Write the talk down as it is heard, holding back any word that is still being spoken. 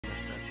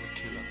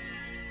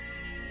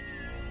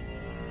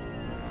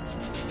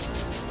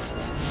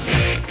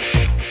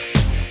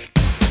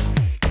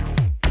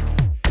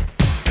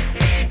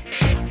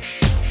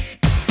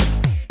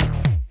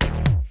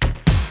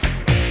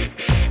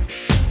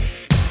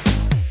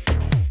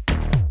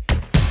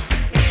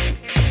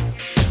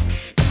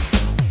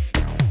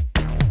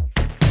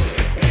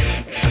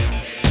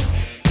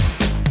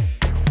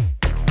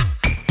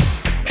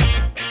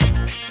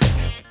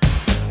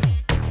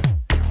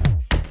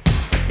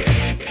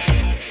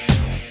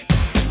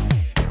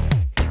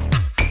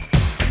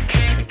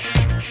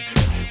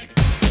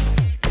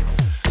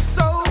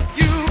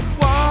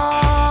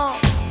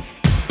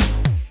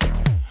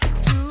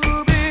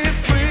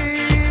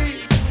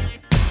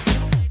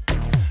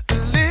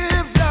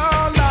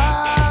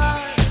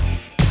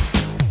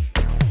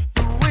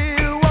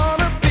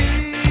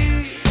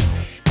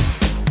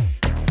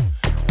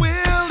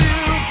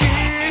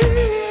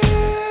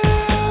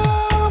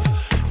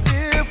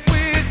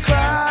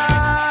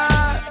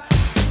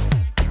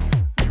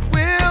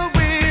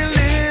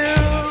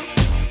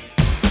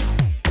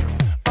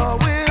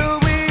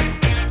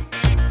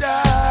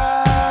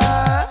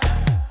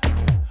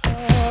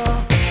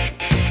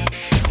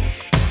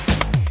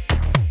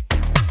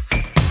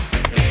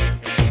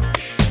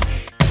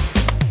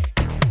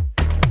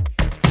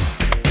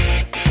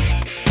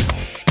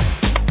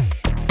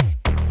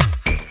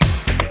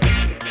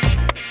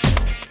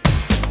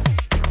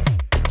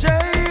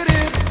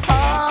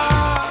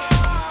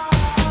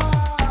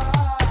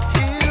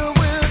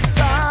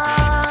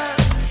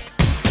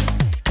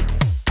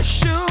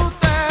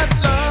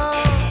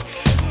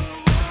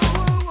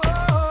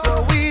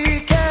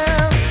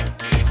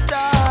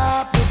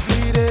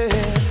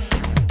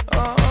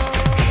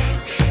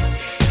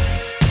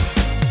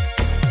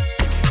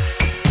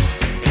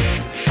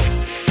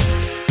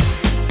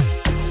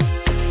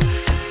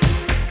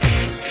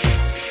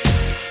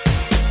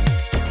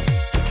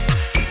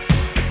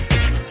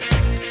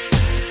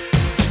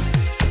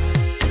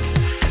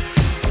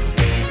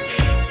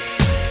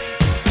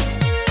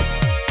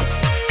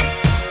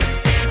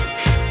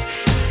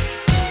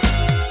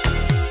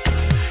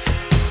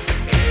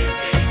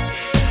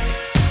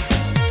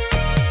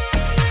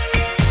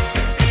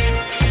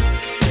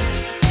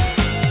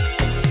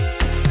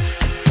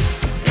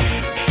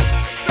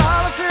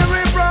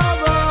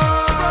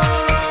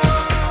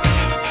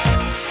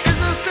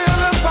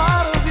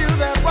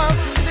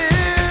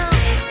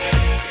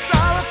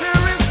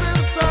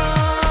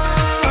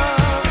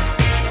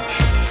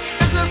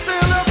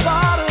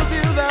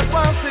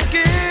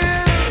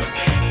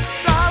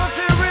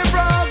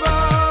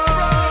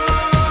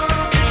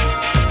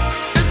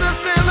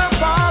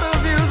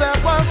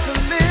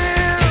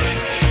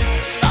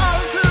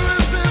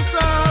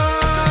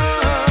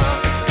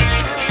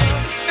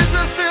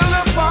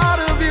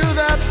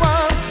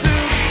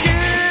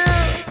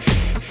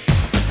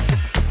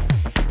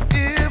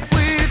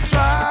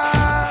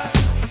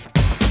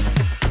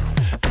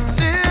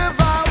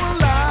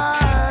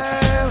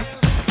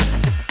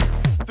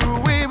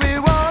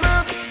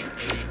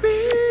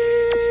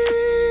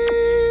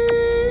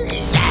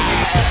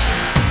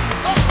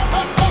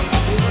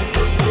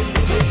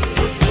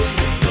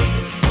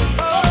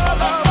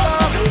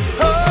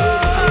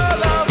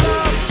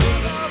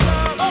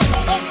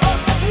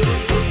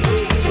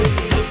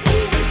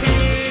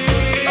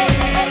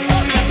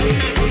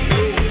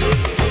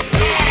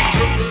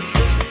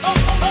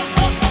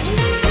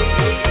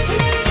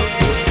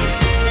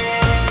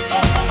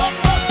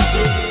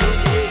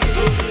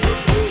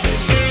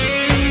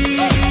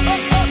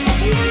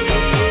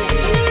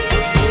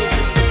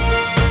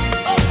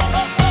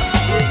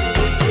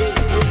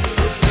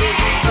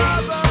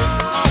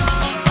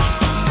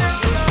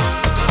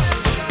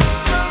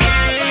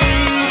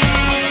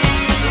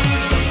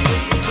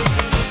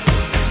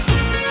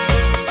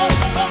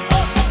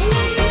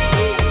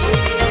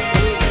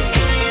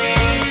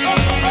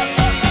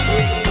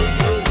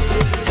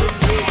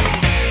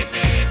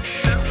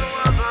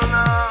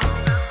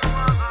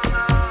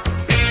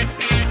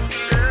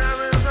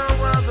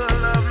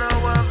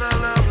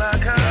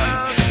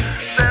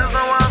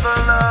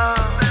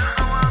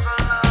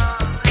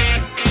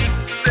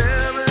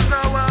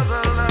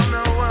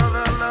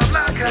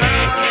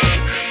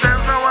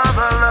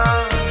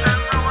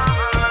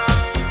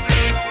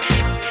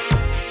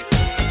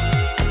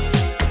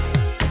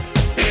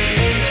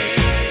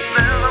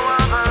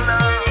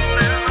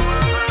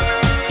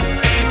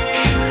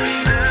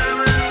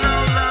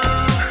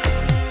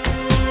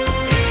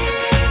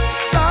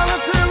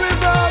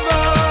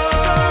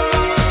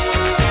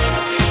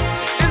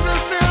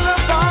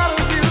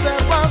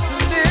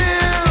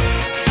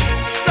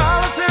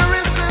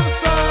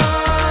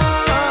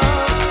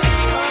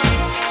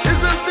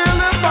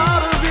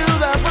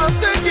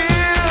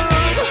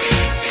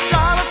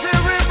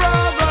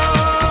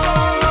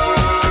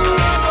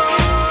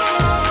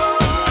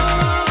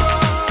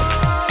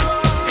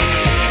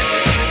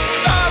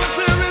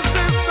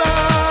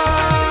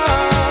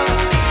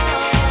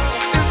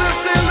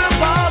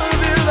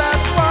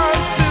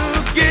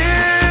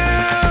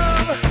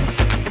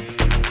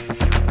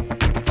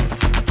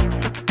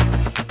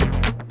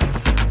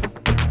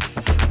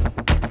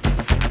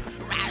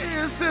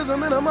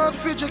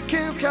us future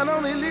kings can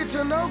only lead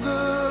to no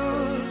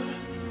good.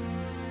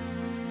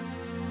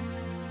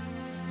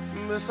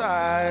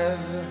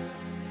 Besides,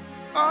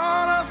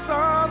 all our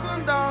sons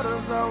and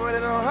daughters already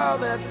know how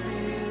that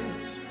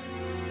feels.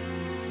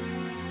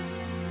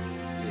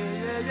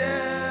 Yeah, yeah,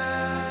 yeah.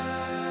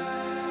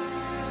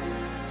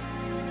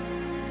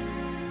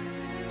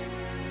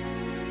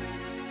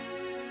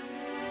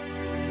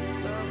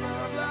 Love,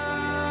 love, love.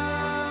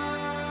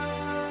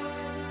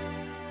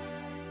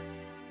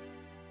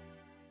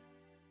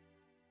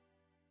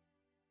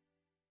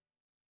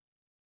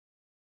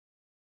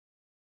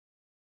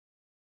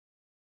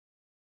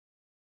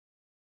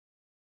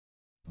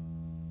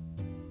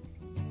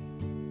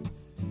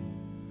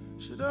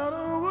 She don't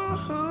know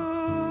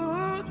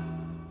what,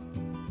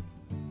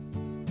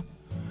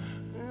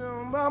 you know,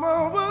 mama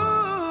would,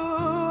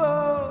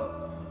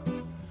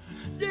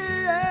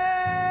 yeah,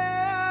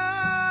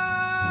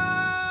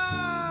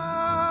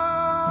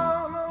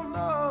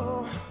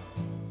 no,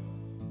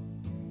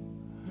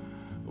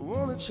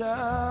 want a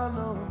child,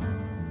 no,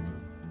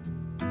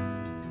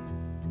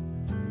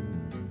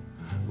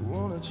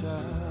 want a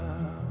child.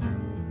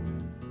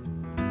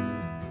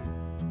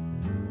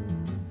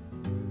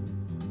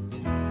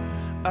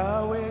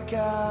 I wake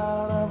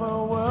out of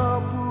a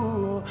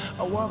whirlpool,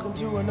 I walk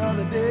into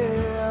another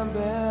day, and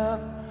then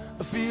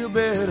I feel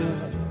better.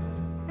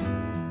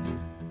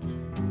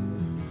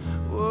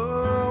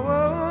 Whoa,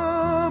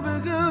 whoa,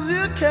 because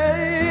you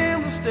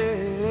came to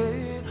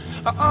stay.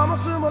 I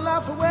almost threw my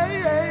life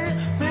away,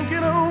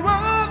 thinking of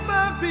what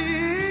might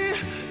be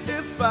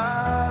if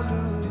I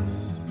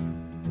lose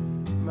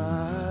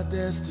my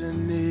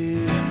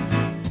destiny.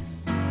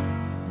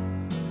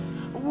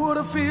 Would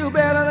I feel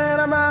better than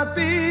I might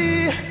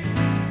be?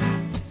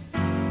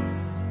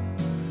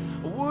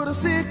 Would I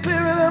see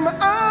clearer than my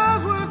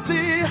eyes would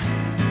see?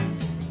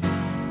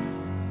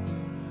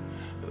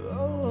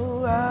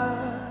 Oh,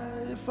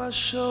 if I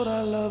showed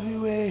I love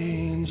you,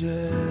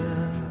 angel.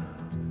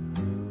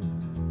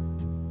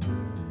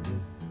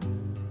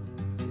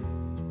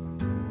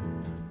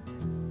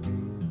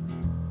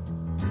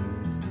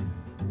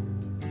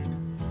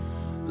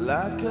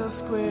 Like a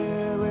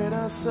square in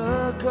a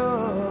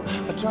circle,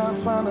 I try and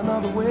find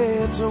another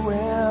way to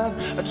win.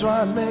 I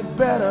try and make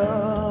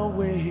better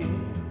way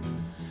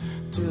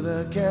to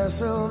the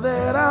castle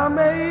that I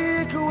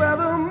make, where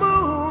the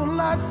moon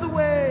lights the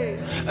way,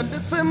 and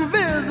it's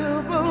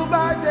invisible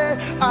by day.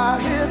 I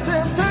hear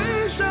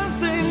temptation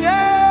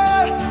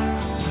singing,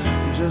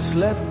 just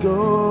let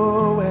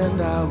go and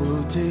I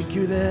will take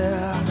you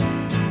there.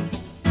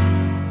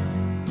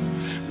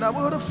 Now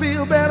would I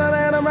feel better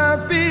than I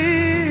might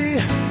be?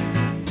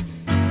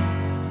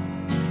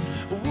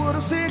 Would I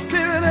see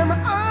clearer than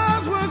my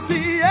eyes would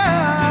see?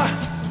 Yeah.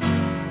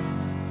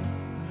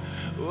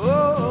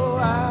 Oh,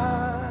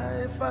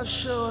 if I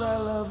showed I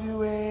love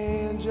you,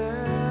 angel.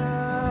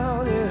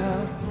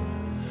 Yeah.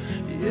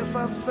 If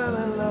I fell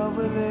in love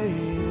with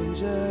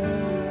angel.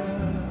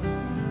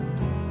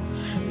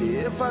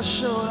 If I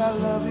showed I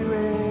love you,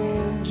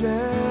 angel.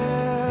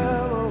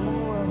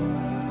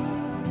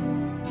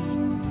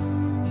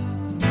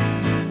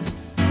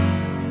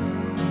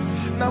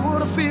 Now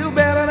would I feel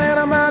better than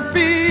I might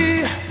be?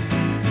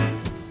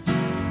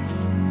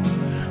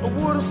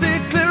 Would I see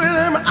clearer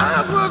than my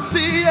eyes would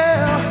see?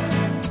 Yeah.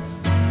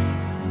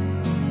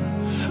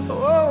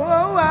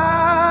 Oh,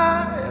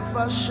 if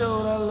I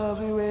showed I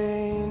love you,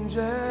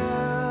 angel.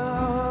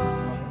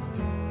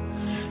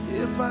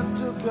 If I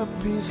took a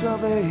piece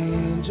of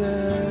angel.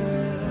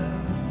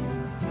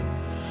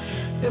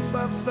 If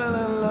I fell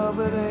in love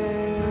with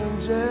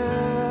angel.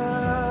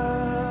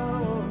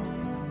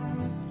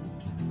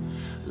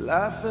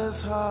 Life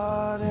is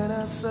hard in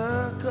a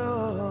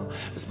circle,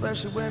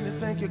 especially when you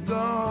think you're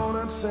gone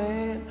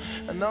insane,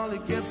 and all you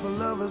get for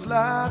love is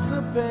lots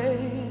of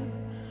pain.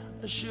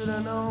 I should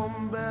have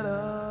known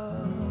better.